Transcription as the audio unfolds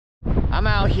I'm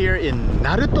out here in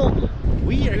Naruto.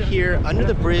 We are here under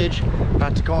the bridge,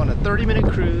 about to go on a 30-minute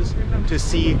cruise to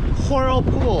see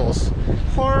whirlpools,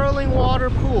 whirling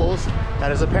water pools.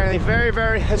 That is apparently very,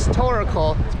 very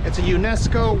historical. It's a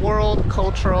UNESCO World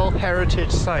Cultural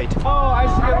Heritage Site. Oh, I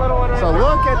see a little one right there. So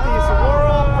look at these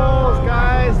whirlpools,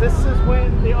 guys. This is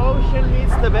when the ocean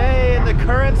meets the bay and the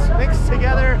currents mix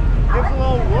together. Gives a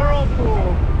little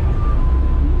whirlpool.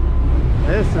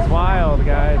 This is wild,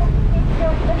 guys.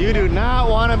 You do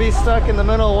not want to be stuck in the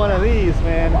middle of one of these,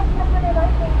 man.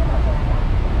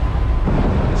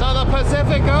 So the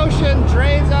Pacific Ocean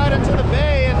drains out into the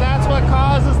bay, and that's what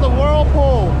causes the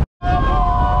whirlpool.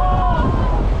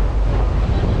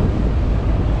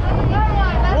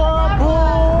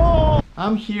 Whirlpool!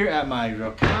 I'm here at my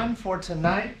ryokan for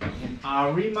tonight in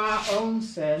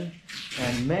Arima-Onsen,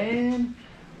 and man,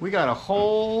 we got a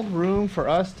whole room for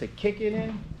us to kick it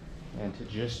in and to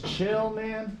just chill,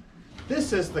 man.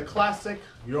 This is the classic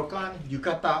ryokan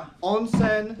yukata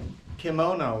onsen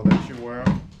kimono that you wear.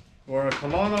 Or a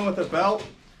kimono with a belt.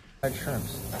 Like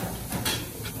shrimps.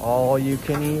 All you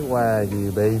can eat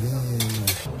wagyu, baby.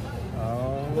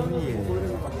 Oh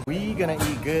yeah. We gonna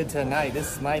eat good tonight.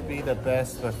 This might be the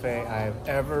best buffet I've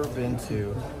ever been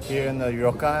to. Here in the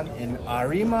ryokan in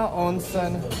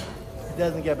Arima-Onsen. It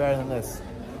doesn't get better than this.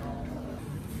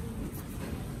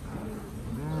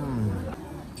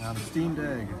 Now the steamed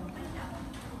egg.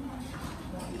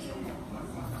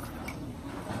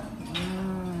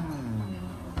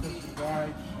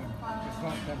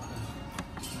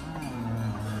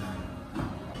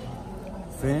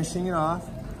 Finishing it off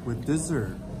with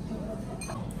dessert.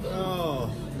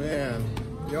 Oh man,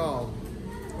 y'all.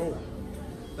 Oh,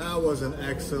 that was an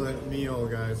excellent meal,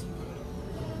 guys.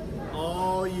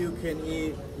 All you can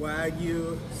eat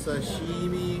wagyu,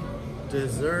 sashimi,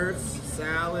 desserts,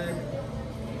 salad.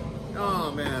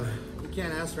 Oh man, you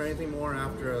can't ask for anything more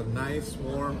after a nice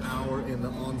warm hour in the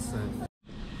onsen.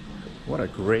 What a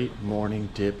great morning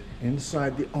dip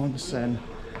inside the onsen.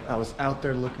 I was out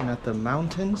there looking at the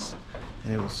mountains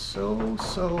and it was so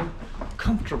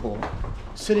comfortable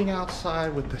sitting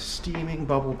outside with the steaming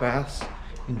bubble baths,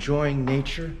 enjoying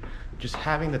nature, just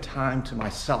having the time to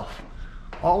myself.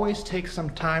 Always take some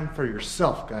time for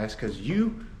yourself, guys, because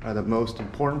you are the most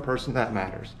important person that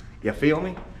matters. You feel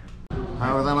me?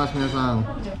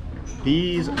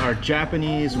 These are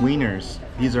Japanese wieners.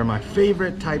 These are my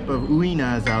favorite type of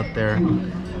uinas out there.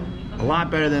 A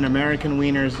lot better than American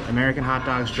wieners, American hot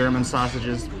dogs, German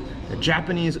sausages. The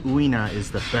Japanese uina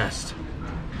is the best.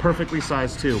 Perfectly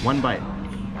sized too, one bite.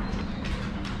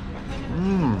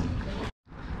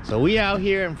 So we out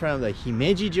here in front of the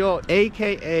Himeji-jo,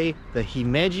 aka the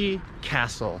Himeji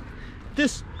Castle.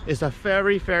 This is a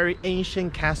very, very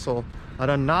ancient castle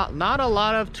that not a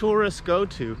lot of tourists go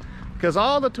to, because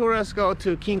all the tourists go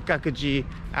to Kinkakuji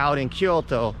out in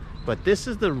Kyoto, but this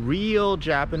is the real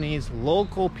Japanese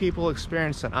local people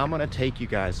experience that I'm gonna take you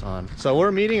guys on. So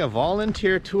we're meeting a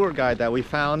volunteer tour guide that we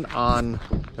found on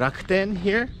Rakuten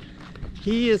here.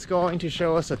 He is going to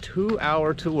show us a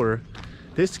 2-hour tour.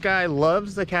 This guy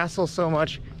loves the castle so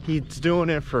much, he's doing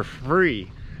it for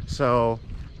free. So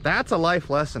that's a life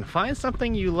lesson. Find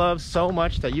something you love so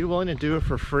much that you're willing to do it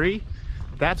for free.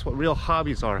 That's what real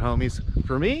hobbies are, homies.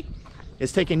 For me,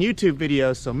 it's taking YouTube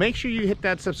videos, so make sure you hit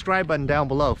that subscribe button down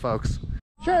below, folks.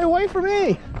 Shay, wait for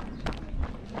me!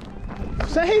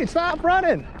 Say, stop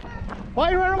running! Why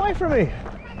are you running away from me?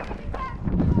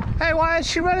 Hey, why is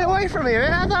she running away from me?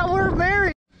 Man, I thought we were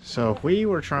married! So if we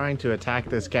were trying to attack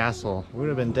this castle, we would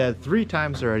have been dead 3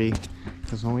 times already.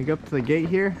 Because when we go up to the gate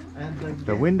here,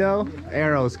 the window,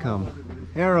 arrows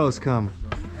come. Arrows come.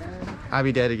 I'd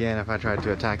be dead again if I tried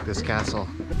to attack this castle.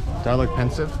 Do I look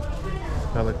pensive?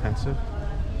 Do I look pensive?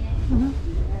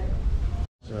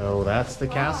 So that's the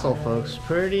castle, folks.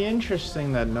 Pretty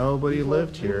interesting that nobody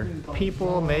lived here.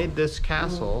 People made this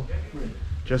castle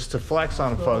just to flex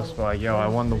on folks, but like, yo, I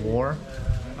won the war.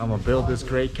 I'm gonna build this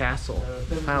great castle.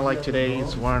 Kind of like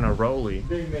today's wearing a rollie.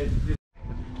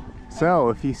 So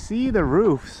if you see the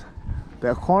roofs,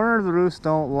 the corner of the roofs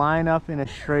don't line up in a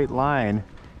straight line,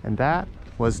 and that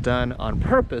was done on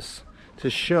purpose to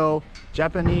show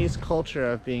Japanese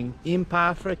culture of being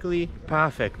imperfectly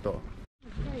perfecto.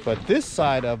 But this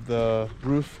side of the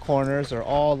roof corners are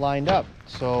all lined up,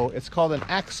 so it's called an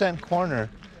accent corner.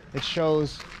 It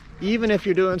shows even if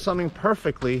you're doing something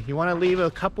perfectly, you want to leave a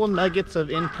couple nuggets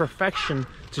of imperfection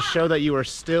to show that you are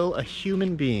still a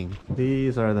human being.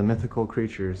 These are the mythical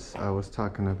creatures I was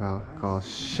talking about, called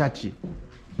shachi.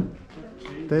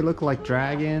 They look like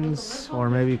dragons or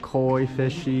maybe koi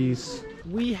fishies.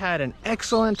 We had an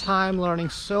excellent time learning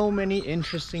so many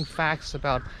interesting facts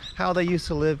about how they used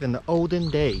to live in the olden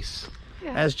days.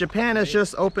 As Japan has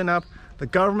just opened up, the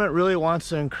government really wants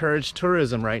to encourage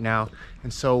tourism right now.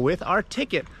 And so with our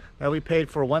ticket that we paid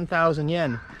for 1,000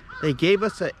 yen, they gave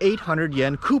us an 800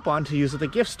 yen coupon to use at the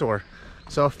gift store.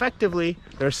 So effectively,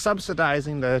 they're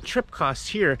subsidizing the trip costs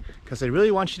here because they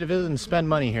really want you to visit and spend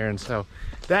money here. And so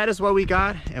that is what we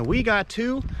got. And we got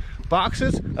 2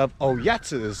 boxes of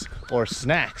oyatsus, or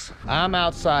snacks. I'm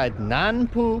outside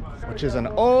Nanpu, which is an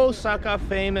Osaka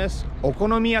famous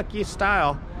okonomiyaki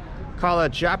style. Call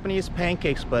it Japanese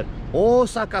pancakes, but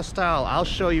Osaka style. I'll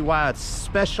show you why it's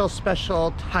special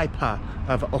type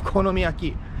of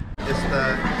okonomiyaki. It's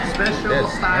the special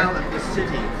style of the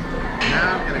city.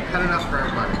 Now I'm gonna cut it up for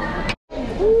everybody.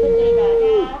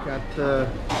 Ooh, got the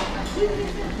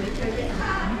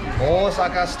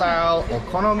Osaka style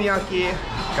okonomiyaki.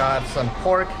 Got some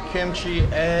pork, kimchi,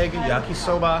 egg,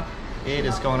 yakisoba. It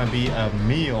is gonna be a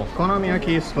meal.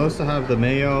 Okonomiyaki is supposed to have the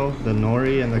mayo, the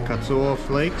nori, and the katsuo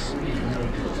flakes.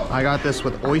 I got this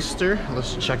with oyster.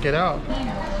 Let's check it out.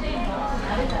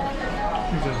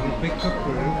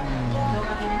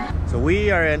 So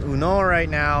we are in Uno right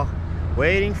now,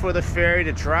 waiting for the ferry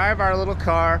to drive our little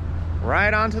car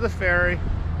right onto the ferry,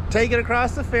 take it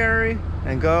across the ferry,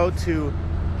 and go to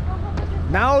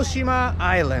Naoshima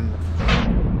Island.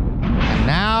 And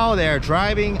now they're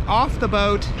driving off the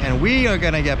boat, and we are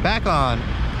gonna get back on.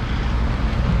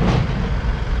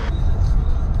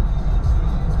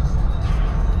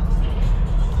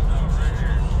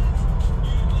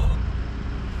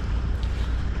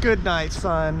 Good night,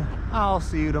 son. I'll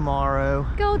see you tomorrow.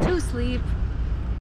 Go to sleep.